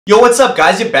Yo, what's up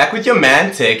guys? You're back with your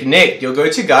man Tech Nick, your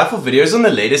go-to guy for videos on the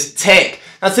latest tech.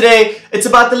 Now today, it's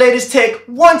about the latest tech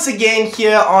once again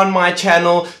here on my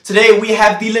channel. Today we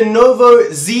have the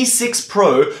Lenovo Z6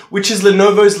 Pro, which is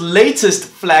Lenovo's latest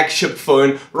flagship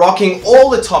phone, rocking all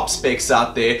the top specs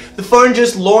out there. The phone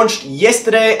just launched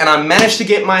yesterday and I managed to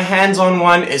get my hands on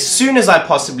one as soon as I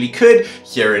possibly could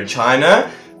here in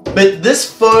China. But this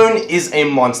phone is a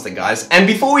monster, guys. And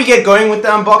before we get going with the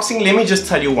unboxing, let me just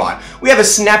tell you why. We have a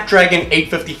Snapdragon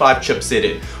 855 chipset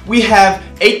in. We have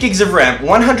 8 gigs of RAM,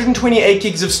 128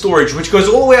 gigs of storage, which goes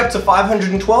all the way up to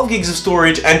 512 gigs of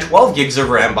storage and 12 gigs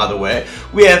of RAM, by the way.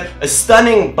 We have a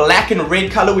stunning black and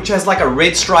red color, which has like a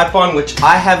red stripe on, which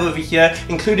I have over here,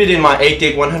 included in my 8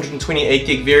 gig, 128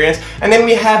 gig variant. And then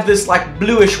we have this like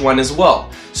bluish one as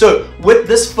well. So with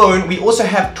this phone, we also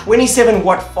have 27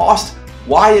 watt fast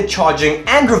wired charging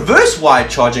and reverse wired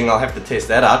charging. I'll have to test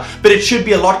that out, but it should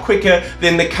be a lot quicker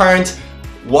than the current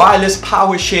wireless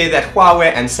power share that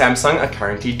Huawei and Samsung are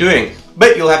currently doing.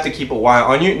 But you'll have to keep a wire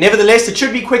on you. Nevertheless, it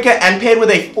should be quicker, and paired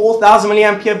with a 4000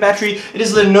 mAh battery, it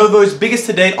is Lenovo's biggest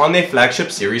to date on their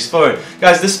flagship series phone.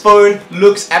 Guys, this phone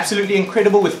looks absolutely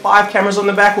incredible with 5 cameras on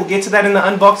the back. We'll get to that in the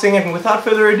unboxing, and without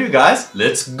further ado guys,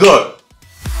 let's go!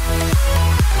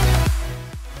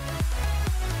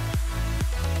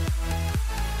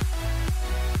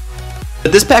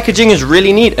 But this packaging is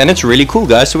really neat and it's really cool,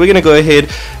 guys. So we're gonna go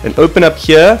ahead and open up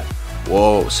here.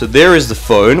 Whoa, so there is the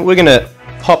phone. We're gonna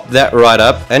pop that right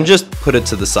up and just put it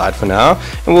to the side for now,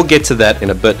 and we'll get to that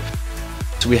in a bit.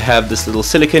 So we have this little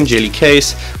silicone jelly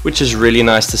case, which is really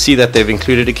nice to see that they've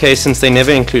included a case, since they never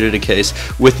included a case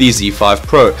with the Z5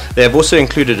 Pro. They have also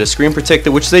included a screen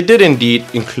protector, which they did indeed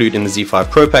include in the Z5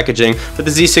 Pro packaging, but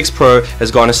the Z6 Pro has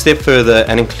gone a step further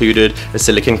and included a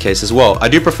silicone case as well. I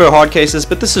do prefer hard cases,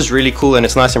 but this is really cool and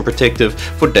it's nice and protective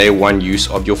for day one use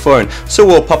of your phone. So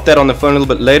we'll pop that on the phone a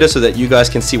little bit later so that you guys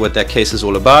can see what that case is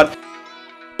all about.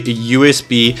 A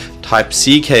USB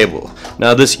Type-C cable.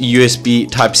 Now this USB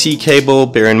Type-C cable,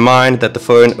 bear in mind that the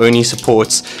phone only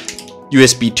supports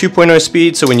USB 2.0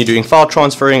 speed, so when you're doing file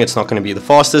transferring, it's not going to be the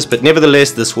fastest, but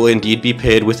nevertheless, this will indeed be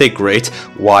paired with a great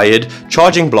wired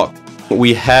charging block.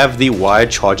 We have the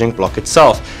wired charging block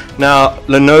itself. Now,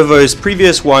 Lenovo's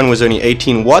previous one was only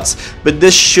 18 watts, but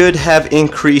this should have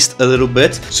increased a little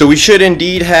bit. So we should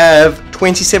indeed have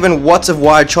 27 watts of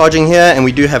wired charging here, and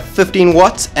we do have 15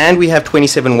 watts, and we have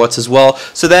 27 watts as well.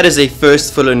 So that is a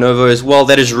first for Lenovo as well.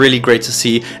 That is really great to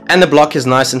see. And the block is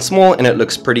nice and small, and it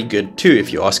looks pretty good too,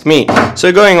 if you ask me.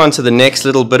 So going on to the next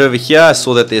little bit over here, I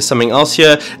saw that there's something else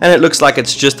here, and it looks like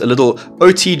it's just a little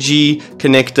OTG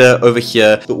connector over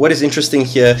here. But what is interesting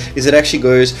here is it actually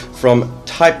goes from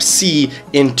Type-C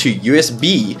into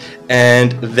USB,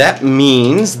 and that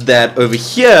means that over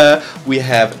here we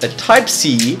have a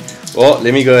Type-C. Well,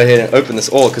 let me go ahead and open this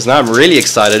all because now I'm really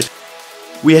excited.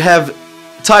 We have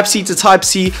Type-C to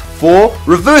Type-C for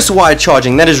reverse wired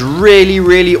charging. That is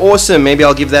really awesome. Maybe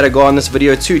I'll give that a go on this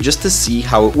video too, just to see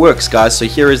how it works, guys. So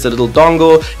here is the little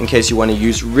dongle in case you want to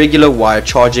use regular wire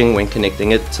charging when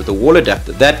connecting it to the wall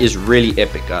adapter. That is really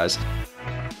epic, guys.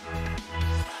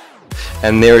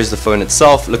 And there is the phone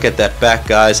itself. Look at that back,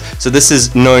 guys. So this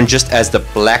is known just as the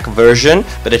black version,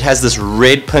 but it has this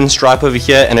red pinstripe over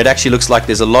here, and it actually looks like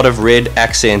there's a lot of red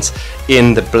accents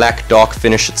in the black dark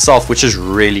finish itself, which is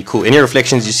really cool. Any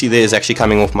reflections you see there is actually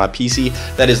coming off my PC.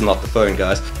 That is not the phone,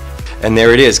 guys. And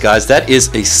there it is, guys. That is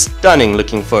a stunning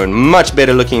looking phone, much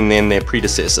better looking than their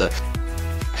predecessor.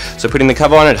 So putting the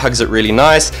cover on, it hugs it really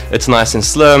nice. It's nice and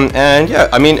slim, and yeah,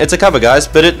 I mean, it's a cover, guys,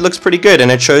 but it looks pretty good, and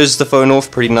it shows the phone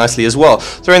off pretty nicely as well.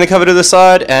 Throwing the cover to the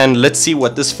side, and let's see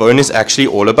what this phone is actually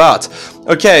all about.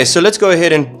 Okay, so let's go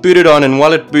ahead and boot it on, and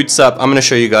while it boots up, I'm going to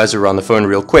show you guys around the phone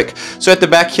real quick. So at the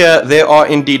back here, there are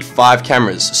indeed 5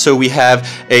 cameras. So we have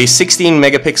a 16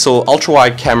 megapixel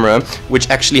ultra-wide camera,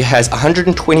 which actually has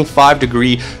 125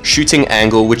 degree shooting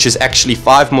angle, which is actually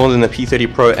 5 more than the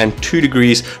P30 Pro and 2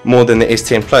 degrees more than the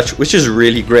S10 Plus, which is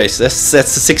really great. So that's the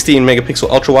 16 megapixel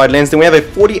ultra-wide lens. Then we have a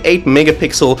 48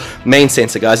 megapixel main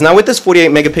sensor, guys. Now with this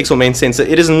 48 megapixel main sensor,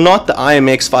 it is not the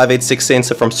IMX586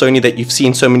 sensor from Sony that you've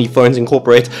seen so many phones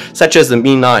incorporate, such as the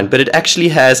Mi 9, but it actually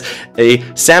has a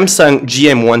Samsung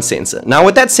GM1 sensor. Now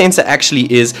what that sensor actually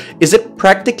is it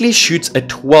practically shoots a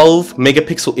 12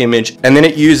 megapixel image, and then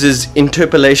it uses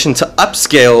interpolation to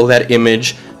upscale that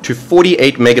image to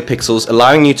 48 megapixels,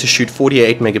 allowing you to shoot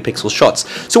 48 megapixel shots.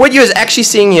 So what you're actually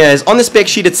seeing here is on the spec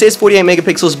sheet it says 48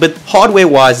 megapixels, but hardware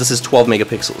wise this is 12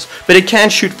 megapixels, but it can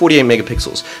shoot 48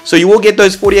 megapixels. So you will get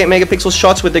those 48 megapixel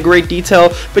shots with the great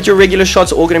detail, but your regular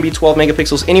shots are all going to be 12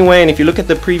 megapixels anyway. And if you look at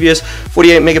the previous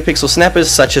 48 megapixel snappers,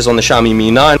 such as on the Xiaomi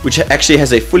Mi 9, which actually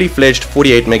has a fully fledged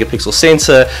 48 megapixel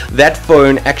sensor, that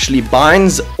phone actually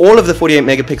binds all of the 48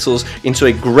 megapixels into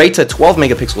a greater 12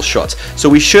 megapixel shot. So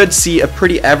we should see a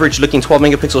pretty average looking 12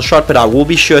 megapixel shot, but I will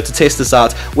be sure to test this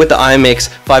out with the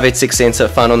IMX586 sensor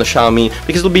found on the Xiaomi,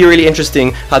 because it'll be really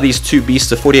interesting how these two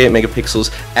beasts of 48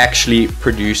 megapixels actually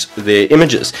produce their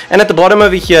images. And at the bottom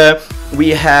over here we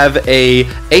have a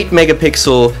 8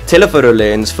 megapixel telephoto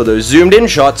lens for those zoomed in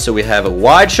shots. So we have a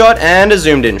wide shot and a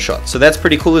zoomed in shot, so that's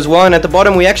pretty cool as well. And at the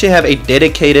bottom we actually have a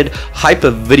dedicated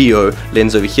hyper video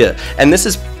lens over here, and this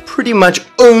is pretty much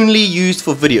only used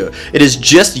for video. It is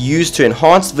just used to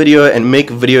enhance video and make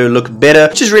video look better,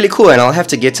 which is really cool, and I'll have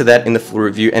to get to that in the full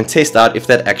review and test out if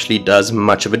that actually does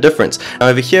much of a difference. Now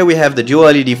over here we have the dual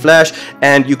LED flash,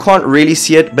 and you can't really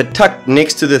see it, but tucked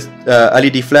next to the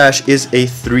LED flash is a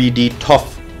 3D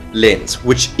TOF lens,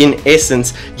 which in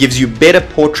essence gives you better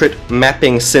portrait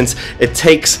mapping, since it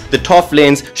takes the TOF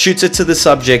lens, shoots it to the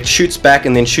subject, shoots back,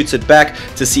 and then shoots it back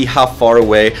to see how far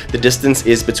away the distance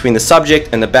is between the subject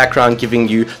and the background, giving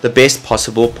you the best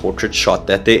possible portrait shot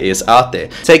that there is out there.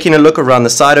 Taking a look around the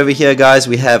side over here, guys,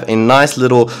 we have a nice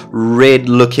little red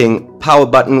looking power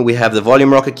button. We have the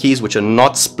volume rocker keys, which are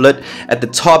not split. At the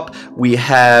top we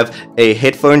have a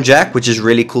headphone jack, which is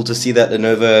really cool to see that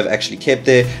Lenovo have actually kept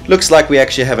there. Looks like we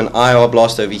actually have an IR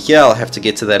blast over here. I'll have to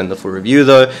get to that in the full review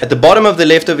though. At the bottom of the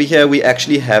left over here we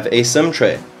actually have a SIM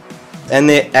tray, and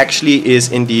there actually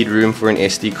is indeed room for an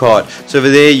SD card. So over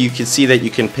there you can see that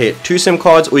you can pair 2 SIM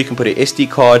cards, or you can put an SD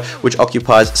card which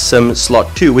occupies SIM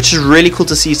slot 2, which is really cool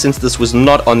to see since this was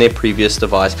not on their previous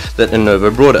device that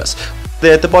Lenovo brought us.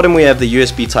 There at the bottom we have the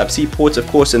USB Type-C ports, of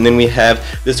course, and then we have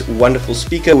this wonderful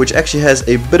speaker, which actually has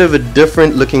a bit of a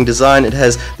different looking design. It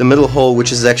has the middle hole,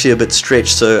 which is actually a bit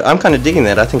stretched, so I'm kind of digging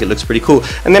that. I think it looks pretty cool.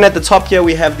 And then at the top here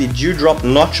we have the teardrop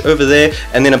notch over there,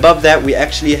 and then above that we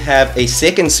actually have a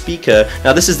second speaker.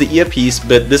 Now this is the earpiece,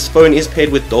 but this phone is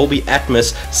paired with Dolby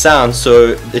Atmos sound,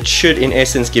 so it should in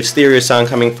essence give stereo sound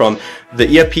coming from the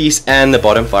earpiece and the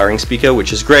bottom firing speaker,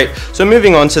 which is great. So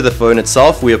moving on to the phone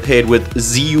itself, we are paired with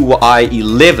ZUI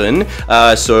 11,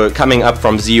 so coming up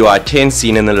from ZUI 10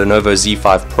 seen in the Lenovo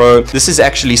Z5 Pro. This is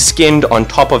actually skinned on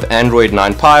top of Android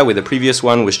 9 Pie, where the previous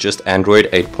one was just Android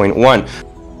 8.1.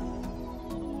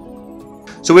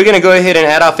 So we're going to go ahead and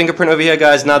add our fingerprint over here,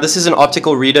 guys. Now this is an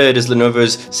optical reader. It is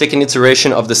Lenovo's second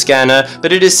iteration of the scanner,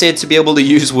 but it is said to be able to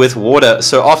use with water.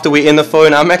 So after we're in the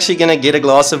phone, I'm actually going to get a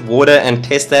glass of water and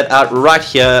test that out right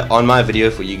here on my video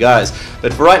for you guys.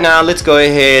 But for right now, let's go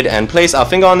ahead and place our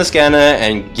finger on the scanner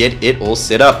and get it all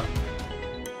set up.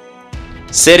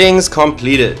 Settings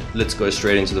completed. Let's go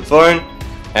straight into the phone.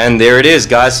 And there it is,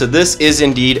 guys. So this is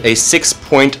indeed a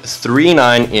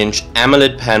 6.39 inch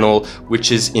AMOLED panel,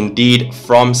 which is indeed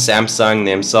from Samsung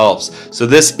themselves. So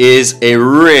this is a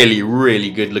really, really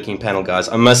good looking panel, guys.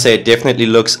 I must say it definitely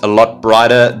looks a lot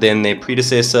brighter than their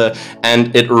predecessor,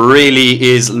 and it really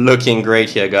is looking great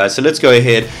here, guys. So let's go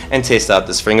ahead and test out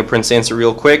this fingerprint sensor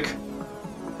real quick.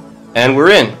 And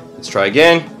we're in. Let's try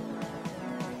again.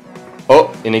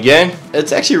 Oh, in again.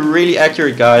 It's actually really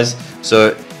accurate, guys.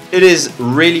 So it is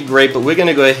really great, but we're going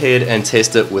to go ahead and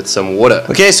test it with some water.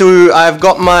 Okay, so I've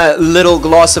got my little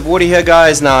glass of water here,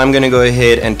 guys. Now I'm going to go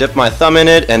ahead and dip my thumb in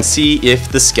it and see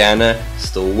if the scanner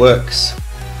still works.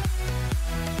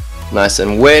 Nice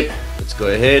and wet. Let's go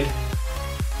ahead.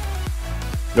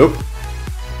 Nope.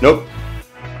 Nope.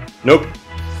 Nope.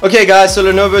 Okay, guys, so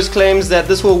Lenovo's claims that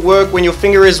this will work when your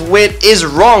finger is wet is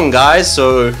wrong, guys.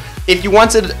 So if you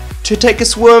wanted to take a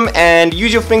swim and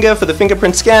use your finger for the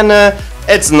fingerprint scanner,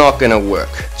 it's not gonna work.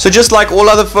 So just like all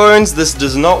other phones, this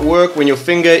does not work when your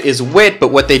finger is wet, but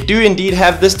what they do indeed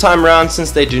have this time around,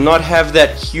 since they do not have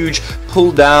that huge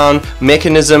pull down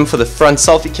mechanism for the front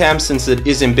selfie cam, since it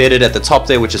is embedded at the top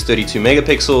there, which is 32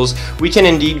 megapixels, we can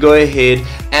indeed go ahead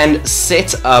and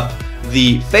set up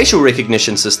the facial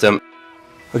recognition system.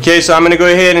 Okay, so I'm gonna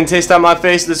go ahead and test out my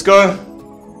face. Let's go.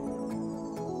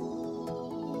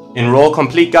 Enroll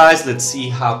complete, guys. Let's see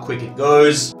how quick it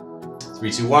goes.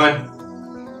 3, 2,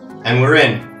 1, and we're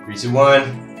in. 3, 2, 1,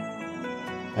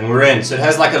 and we're in. So it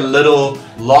has like a little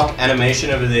lock animation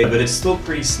over there, but it's still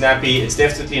pretty snappy. It's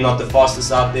definitely not the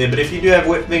fastest out there, but if you do have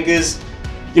wet fingers,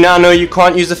 You now know you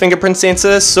can't use the fingerprint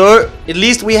sensor, so at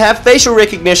least we have facial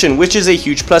recognition, which is a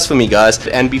huge plus for me, guys.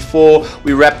 And before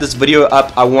we wrap this video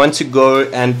up, I want to go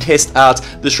and test out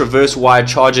this reverse wide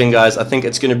charging, guys. I think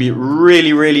it's going to be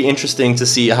really interesting to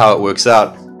see how it works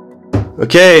out.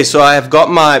 Okay, so I have got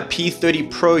my P30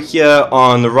 Pro here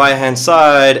on the right hand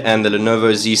side and the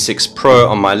Lenovo Z6 Pro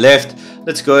on my left.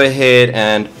 Let's go ahead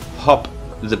and pop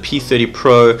the P30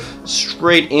 Pro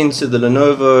straight into the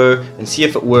Lenovo and see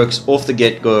if it works off the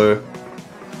get-go.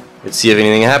 Let's see if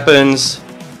anything happens.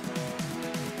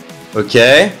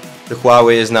 Okay, the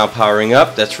Huawei is now powering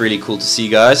up. That's really cool to see,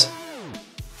 guys.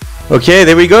 Okay,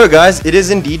 there we go, guys. It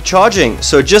is indeed charging.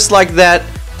 So just like that,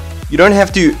 you don't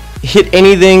have to hit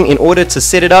anything in order to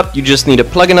set it up. You just need to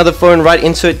plug another phone right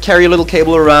into it, carry a little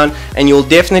cable around, and you'll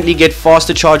definitely get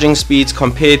faster charging speeds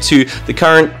compared to the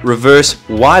current reverse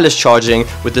wireless charging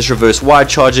with this reverse wide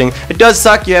charging. It does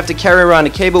suck, you have to carry around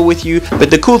a cable with you, but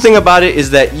the cool thing about it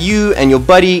is that you and your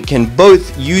buddy can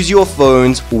both use your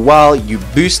phones while you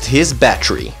boost his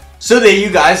battery. So there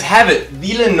you guys have it,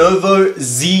 the Lenovo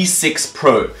Z6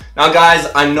 Pro. Now guys,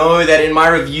 I know that in my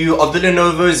review of the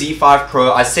Lenovo Z5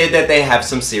 Pro, I said that they have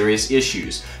some serious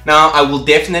issues. Now, I will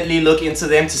definitely look into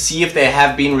them to see if they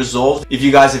have been resolved. If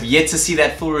you guys have yet to see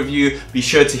that full review, be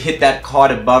sure to hit that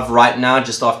card above right now,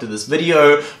 just after this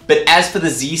video. But as for the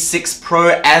Z6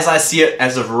 Pro, as I see it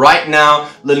as of right now,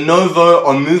 Lenovo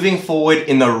are moving forward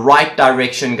in the right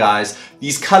direction, guys.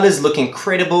 These colors look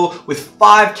incredible with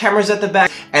 5 cameras at the back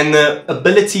and the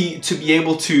ability to be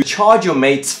able to charge your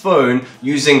mate's phone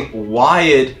using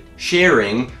wired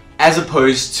sharing as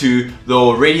opposed to the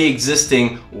already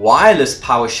existing wireless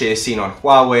power share seen on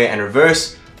Huawei and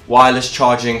reverse wireless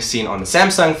charging seen on the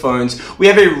Samsung phones. We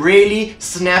have a really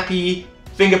snappy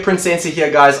fingerprint sensor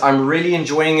here, guys. I'm really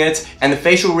enjoying it, and the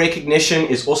facial recognition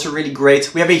is also really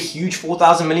great. We have a huge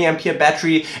 4000 milliampere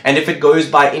battery, and if it goes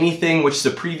by anything, which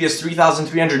the previous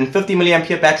 3350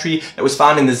 milliampere battery that was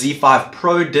found in the Z5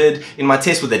 Pro did in my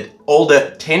test with an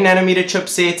older 10 nanometer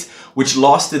chipset, which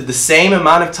lasted the same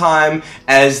amount of time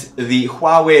as the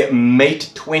Huawei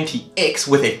Mate 20X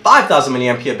with a 5000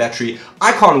 milliampere battery.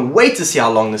 I can't wait to see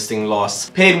how long this thing lasts.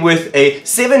 Paired with a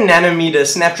 7 nanometer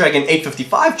Snapdragon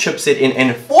 855 chipset in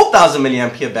a 4000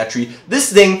 milliampere battery,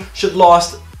 this thing should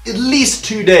last at least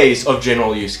 2 days of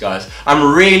general use, guys.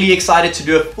 I'm really excited to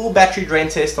do a full battery drain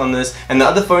test on this and the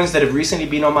other phones that have recently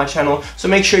been on my channel, so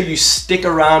make sure you stick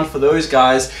around for those,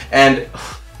 guys. And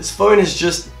this phone is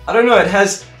just, I don't know, it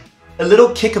has a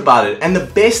little kick about it. And the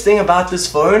best thing about this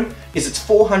phone is it's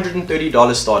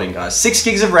 $430 starting, guys. 6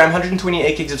 gigs of RAM,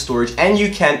 128 gigs of storage, and you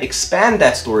can expand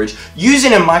that storage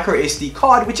using a microSD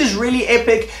card, which is really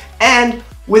epic. And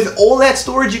with all that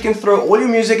storage, you can throw all your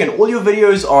music and all your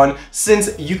videos on,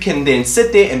 since you can then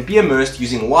sit there and be immersed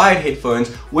using wired headphones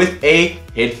with a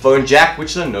headphone jack,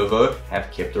 which Lenovo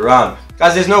have kept around.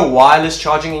 Guys, there's no wireless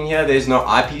charging in here. There's no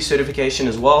IP certification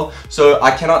as well. So I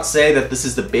cannot say that this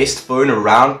is the best phone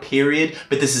around, period.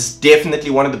 But this is definitely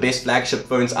one of the best flagship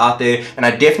phones out there. And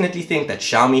I definitely think that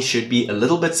Xiaomi should be a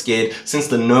little bit scared, since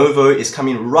Lenovo is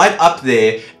coming right up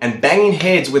there and banging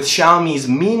heads with Xiaomi's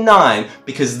Mi 9,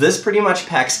 because this pretty much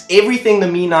packs everything the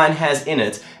Mi 9 has in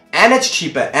it. And it's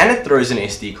cheaper, and it throws an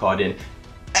SD card in.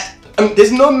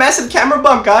 There's no massive camera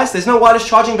bump, guys. There's no wireless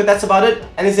charging, but that's about it.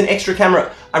 And there's an extra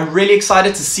camera. I'm really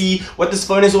excited to see what this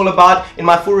phone is all about in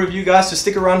my full review, guys, so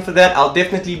stick around for that. I'll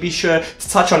definitely be sure to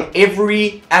touch on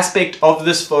every aspect of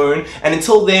this phone. And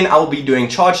until then, I will be doing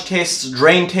charge tests,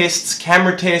 drain tests,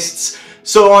 camera tests,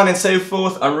 so on and so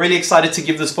forth. I'm really excited to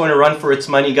give this phone a run for its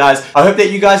money, guys. I hope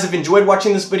that you guys have enjoyed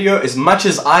watching this video as much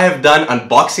as I have done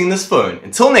unboxing this phone.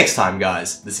 Until next time,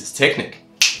 guys, this is Technic.